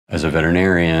As a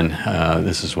veterinarian,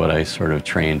 this is what I sort of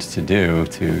trained to do,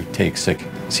 to take sick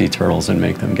sea turtles and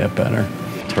make them get better.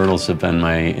 Turtles have been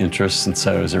my interest since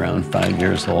I was around 5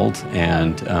 years old,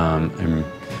 and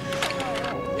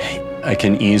I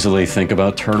can easily think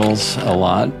about turtles a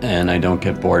lot, and I don't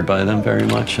get bored by them very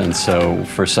much. And so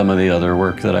for some of the other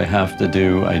work that I have to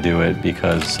do, I do it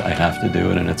because I have to do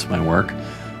it and it's my work.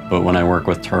 But when I work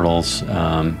with turtles,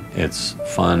 it's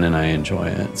fun and I enjoy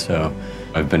it. So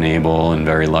I've been able and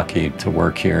very lucky to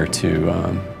work here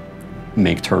to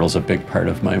make turtles a big part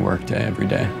of my workday every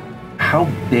day. How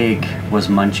big was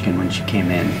Munchkin when she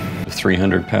came in?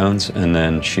 300 pounds, and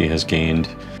then she has gained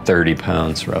 30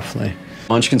 pounds roughly.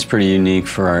 Munchkin's pretty unique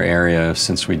for our area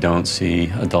since we don't see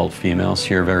adult females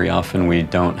here very often. We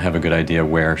don't have a good idea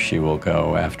where she will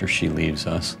go after she leaves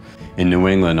us. In New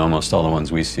England, almost all the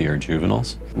ones we see are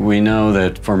juveniles. We know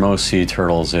that for most sea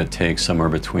turtles, it takes somewhere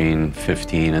between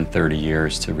 15 and 30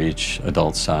 years to reach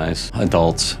adult size.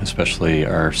 Adults, especially,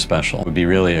 are special. It would be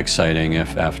really exciting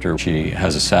if after she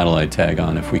has a satellite tag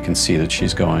on, if we can see that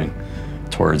she's going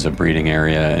towards a breeding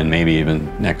area, and maybe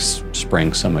even next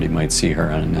spring somebody might see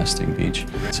her on a nesting beach.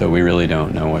 So we really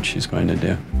don't know what she's going to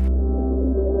do.